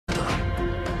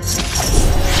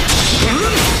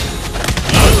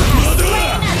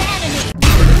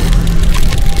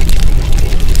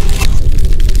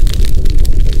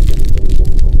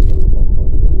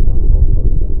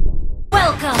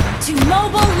Welcome to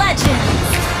Mobile Legends!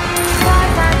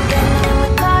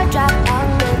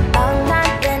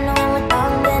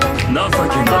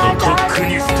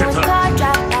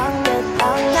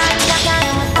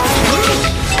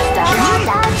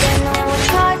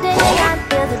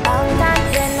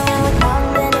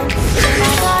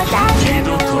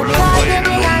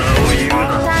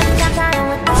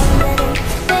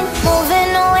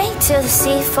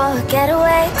 For a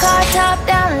getaway, car top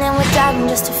down, and we're driving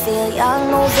just to feel young.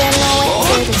 Moving away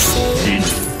to the sea,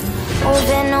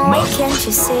 moving away, can't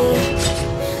you see?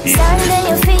 Sand in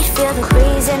your feet, feel the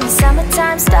breeze in the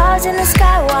summertime. Stars in the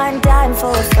sky, one dime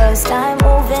for the first time.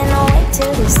 Moving away to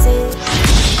the sea,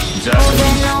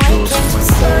 moving away, can't you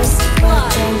see?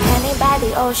 Drink honey by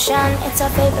the ocean, it's our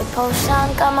favorite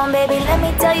potion. Come on baby, let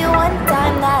me tell you one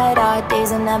time that our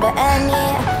days will never end,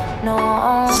 yeah. No,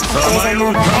 days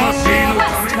will never end, yeah.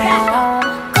 No.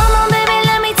 Come on baby,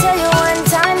 let me tell you one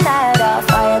time that our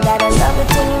fire, that I love it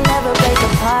till you never break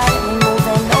apart. We're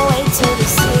moving away to the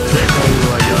sea,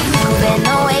 moving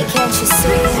away, can't you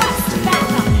see?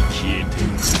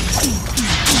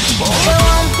 There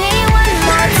won't be one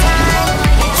more time,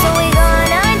 so we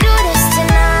gonna do this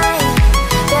tonight.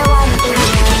 There won't be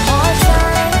one more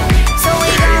time, so we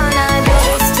gonna do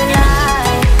this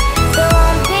tonight. There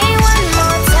won't be one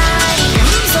more time,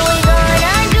 so we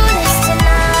gonna do this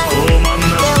tonight.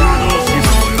 There won't be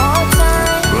one more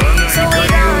time, so we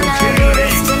gonna do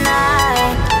this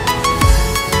tonight.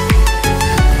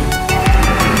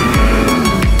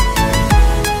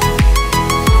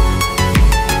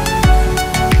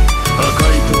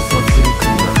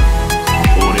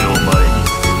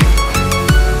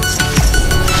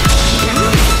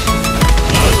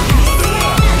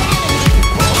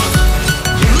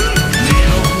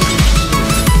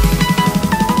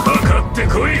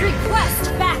 Request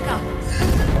backup!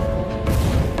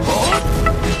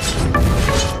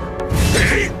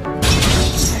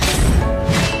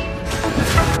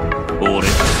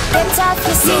 Get off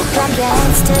your seat, clap your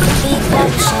hands to the beat, let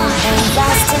the champagne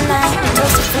blast tonight.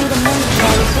 Toast to freedom in the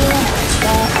Caribbean,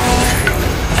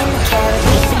 in the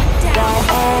Caribbean,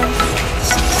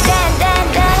 Dan, dan,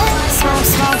 dan, smoke,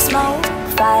 smoke, smoke,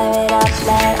 fire it up,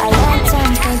 let our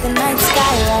lantern paint the night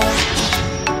sky red,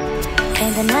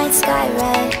 paint the night sky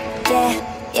red, yeah,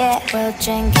 yeah. We'll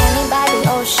drink honey by the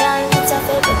ocean, it's our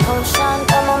favorite potion.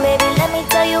 Come on baby, let me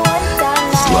tell you one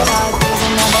time that our days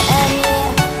will never end, yeah.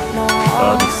 No,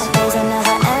 our days will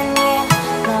never end, yeah.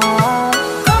 No.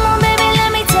 Come on baby,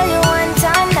 let me tell you one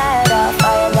time that our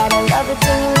fire, that I love it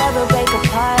till you never break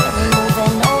apart. We're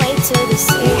moving away to the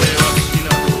sea,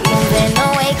 moving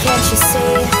away, can't you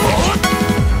see?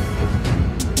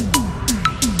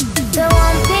 There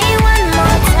won't be one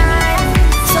more time,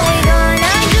 so we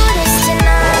gonna do this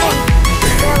tonight.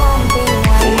 There won't be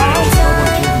one more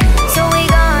time, so we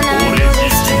gonna do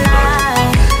this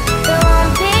tonight. There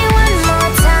won't be one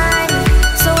more time,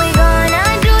 so we gonna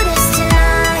do this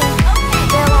tonight.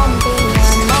 There won't be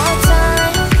one more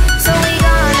time, so we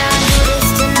gonna do this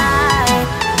tonight.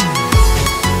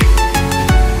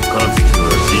 かつては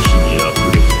慈悲にあふ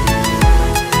れて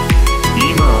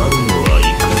今あるのは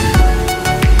怒りだ。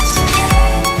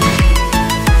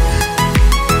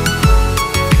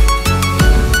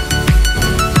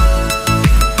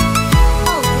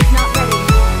Ult is not ready.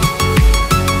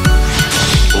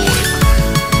 俺か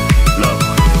ラフ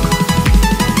ァエルか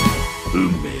運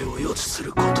命を予知す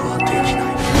ることはできない。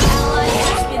 Ally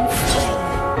has been slain.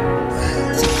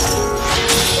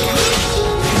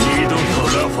 二度と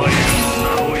ラファエルの名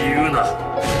を言うな。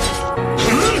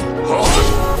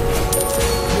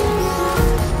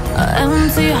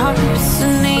Empty hearts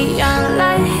and neon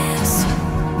lights,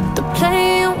 they're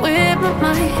playing with my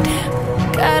mind.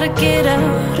 Gotta get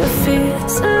out of here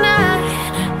tonight.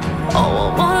 Oh,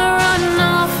 I wanna run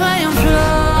off and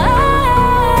fly,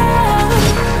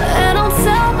 and I'll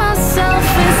tell myself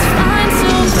it's fine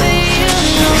to be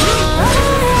alone,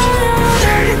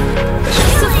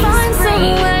 just to find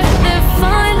somewhere that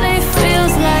finally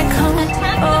feels like home.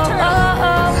 Oh, oh,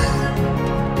 oh.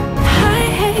 I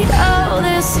hate all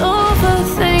this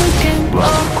overthinking. Oh,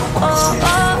 oh,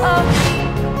 oh, oh.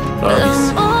 The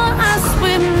more I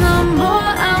swim, the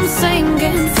more I'm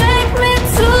sinking. Take me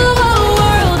to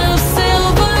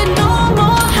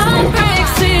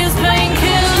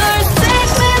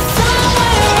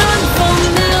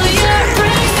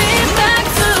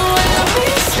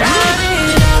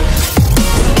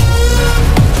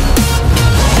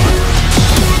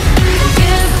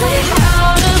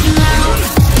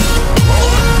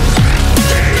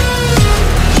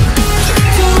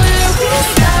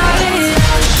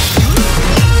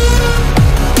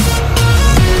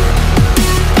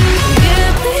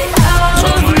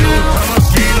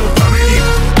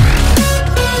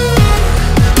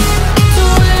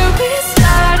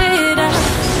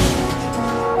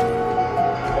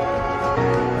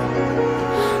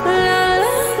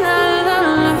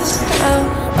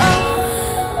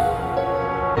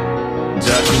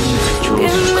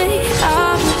Get me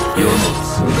out of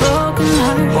broken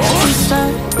hearts,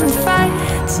 starting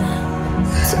fights,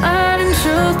 turning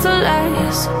truth to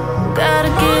lies.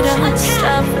 Gotta get up,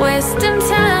 stop wasting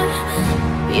time.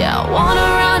 Yeah, I wanna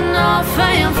run off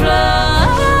and fly.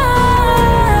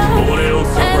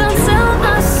 And I'll tell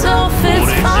myself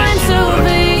it's fine to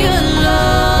be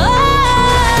alone,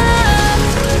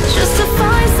 just to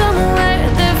find somewhere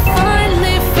that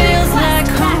finally feels like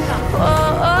home.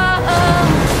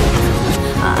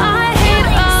 I hate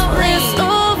all this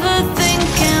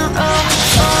overthinking.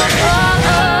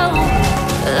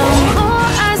 The more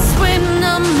I swim,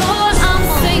 the more I'm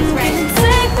sinking.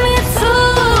 Take me to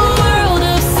a world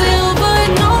of silver,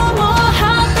 no more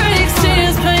heartbreaks,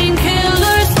 tears,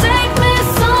 painkillers. Take me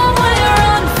somewhere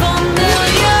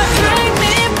unfamiliar, bring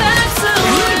me back to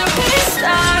where we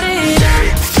started.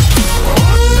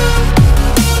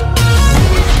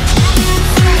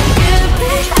 Get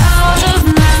me out of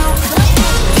now,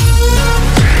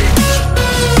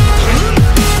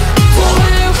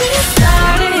 where we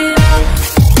started.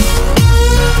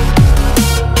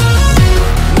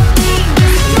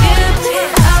 Get me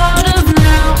out of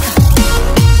now,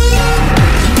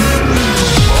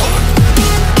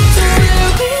 where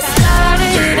we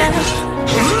started at.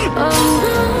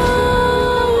 Oh,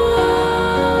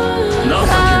 情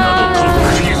けなどとっ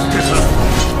くに捨てた。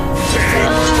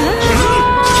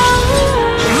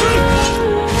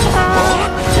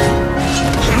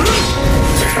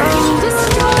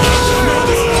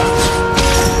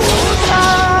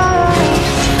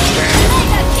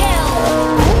 Mega kill!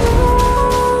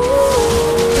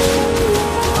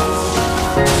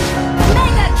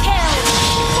 Mega kill!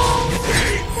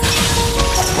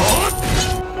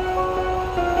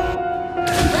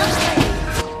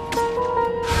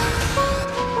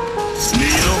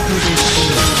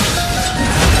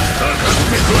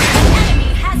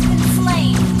 Enemy has been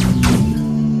slain.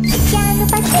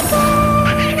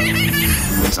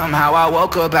 Somehow I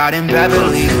woke up out in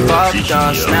Beverly, fucked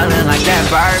up, smelling like that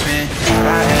bourbon.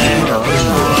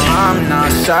 I'm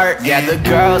not certain. Yeah, the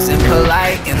girls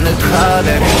impolite in the club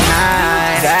every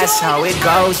night. That's how it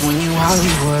goes when you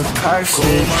Hollywood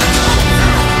perfect.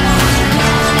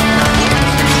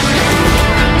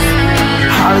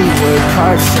 Hollywood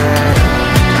perfect.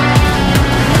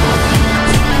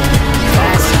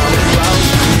 That's how it goes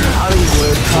when you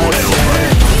Hollywood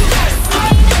perfect.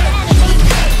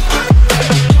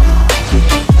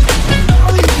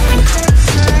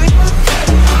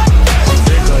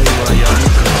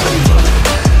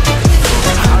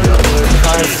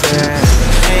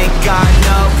 Ain't got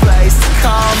no place to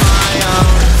call my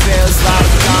own. Feels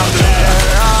like I'm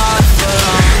better off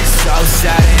alone. So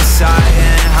sad inside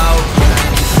and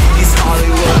hopeless. These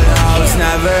Hollywood hoes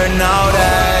never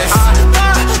notice.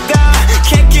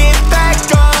 Can't get back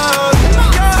on.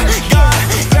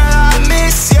 Girl, I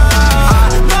miss you.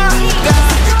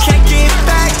 Can't get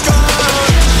back on.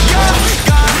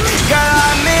 Girl,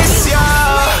 I miss you.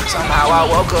 Somehow I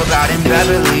woke up out in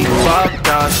Beverly, fucked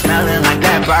up, smelling like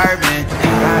that bourbon.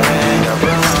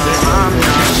 I'm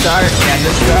not certain. Yeah,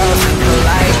 the girls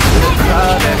impolite in the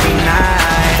club every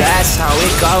night. That's how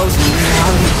it goes when you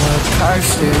Hollywood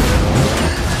perfect.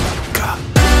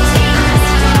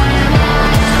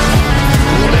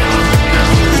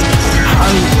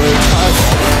 Hollywood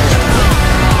perfect.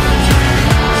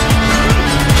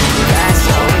 That's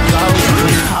how it goes when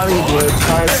you Hollywood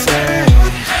perfect.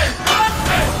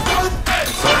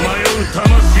 さまよう魂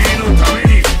のため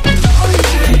に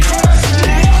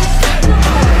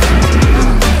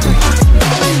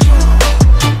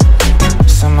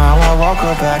Somehow I woke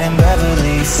up out in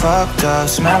Beverly, fucked up,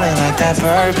 smelling like that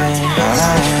bourbon. How'd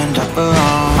I end up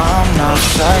alone? I'm not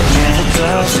certain. The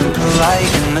girls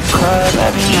impolite in the club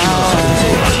every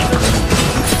night.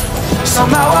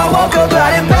 Somehow I woke up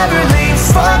out in Beverly,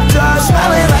 fucked up, smelling